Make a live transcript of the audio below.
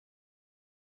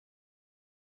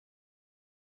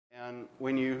And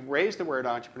when you raise the word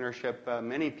entrepreneurship,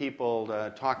 many people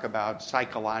talk about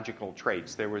psychological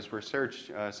traits. There was research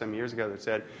some years ago that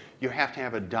said you have to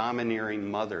have a domineering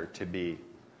mother to be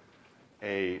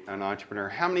an entrepreneur.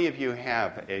 How many of you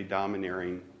have a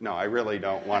domineering? No, I really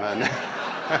don't want to know.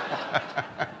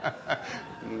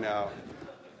 No.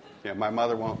 Yeah, my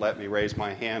mother won't let me raise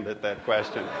my hand at that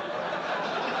question.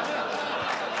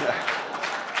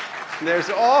 There's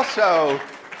also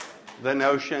the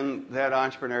notion that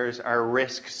entrepreneurs are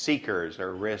risk seekers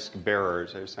or risk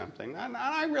bearers or something. And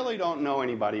I really don't know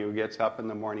anybody who gets up in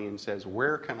the morning and says,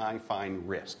 where can I find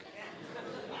risk?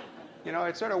 You know,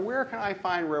 it's sort of where can I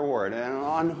find reward and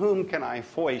on whom can I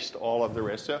foist all of the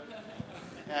risk? So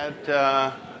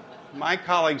my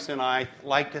colleagues and I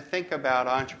like to think about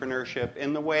entrepreneurship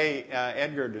in the way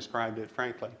Edgar described it,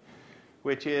 frankly,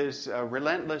 which is a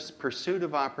relentless pursuit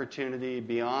of opportunity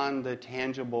beyond the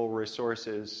tangible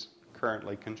resources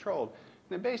currently controlled.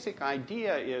 The basic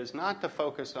idea is not to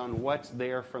focus on what's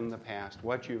there from the past,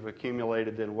 what you've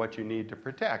accumulated and what you need to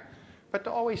protect, but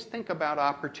to always think about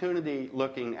opportunity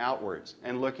looking outwards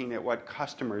and looking at what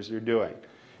customers are doing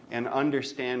and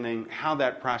understanding how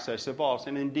that process evolves.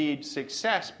 And indeed,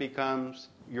 success becomes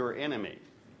your enemy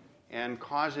and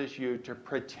causes you to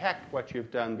protect what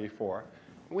you've done before.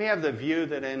 We have the view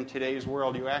that in today's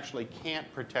world you actually can't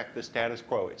protect the status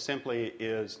quo. It simply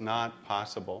is not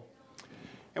possible.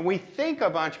 And we think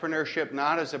of entrepreneurship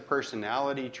not as a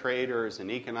personality trait or as an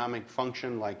economic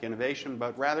function like innovation,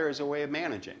 but rather as a way of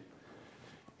managing.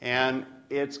 And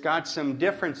it's got some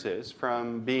differences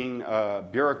from being a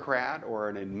bureaucrat or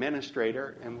an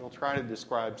administrator, and we'll try to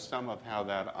describe some of how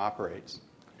that operates.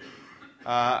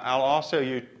 I'll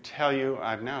also tell you,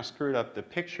 I've now screwed up the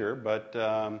picture,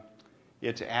 but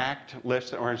it's act,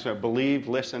 listen, or so believe,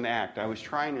 listen, act. I was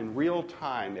trying in real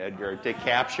time, Edgar, to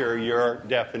capture your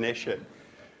definition,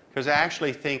 because I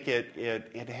actually think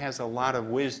it has a lot of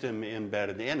wisdom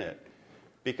embedded in it.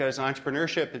 Because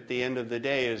entrepreneurship at the end of the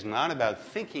day is not about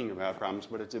thinking about problems,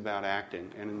 but it's about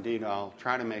acting. And indeed, I'll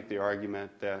try to make the argument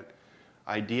that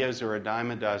ideas are a dime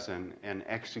a dozen and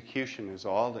execution is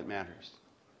all that matters.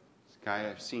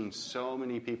 I've seen so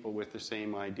many people with the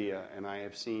same idea, and I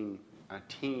have seen a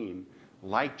team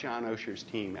like John Osher's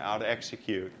team out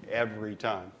execute every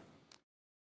time.